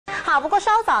好，不过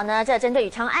稍早呢，这针对宇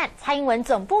昌案，蔡英文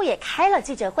总部也开了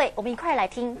记者会，我们一块来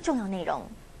听重要内容。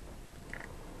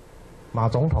马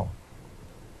总统，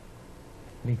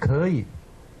你可以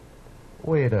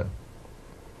为了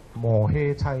抹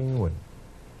黑蔡英文，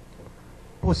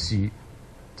不惜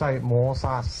在谋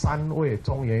杀3位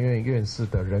中研院院士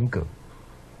的人格。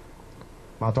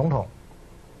马总统，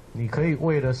你可以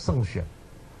为了胜选，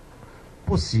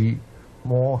不惜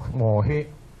抹黑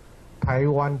台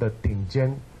湾的顶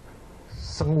尖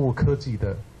生物科技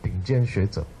的顶尖学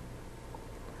者。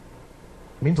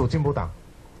民主进步党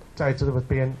在这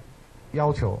边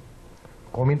要求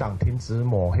国民党停止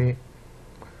抹黑，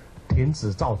停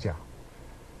止造假。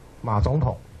马总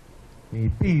统，你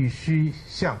必须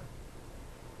向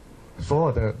所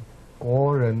有的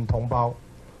国人同胞，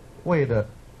为了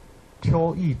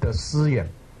邱毅的失言，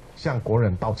向国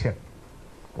人道歉。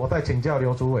我再请教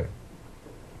刘主委，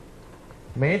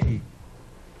媒体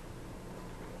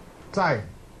在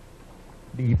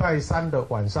礼拜3的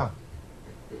晚上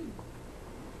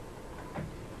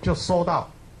就收到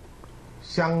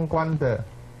相关的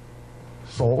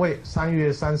所谓3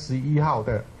月31号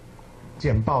的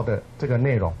简报的这个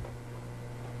内容，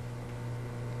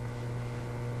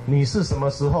你是什么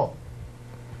时候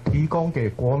提供给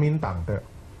国民党的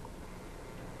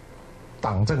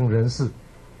党政人士，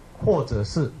或者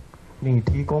是你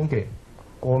提供给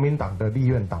国民党的立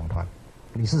院党团？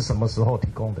你是什么时候提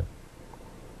供的？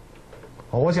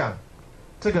我想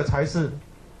这个才是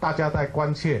大家在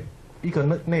关切一个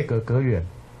内阁阁员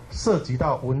涉及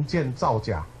到文件造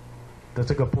假的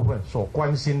这个部分所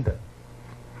关心的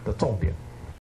重点。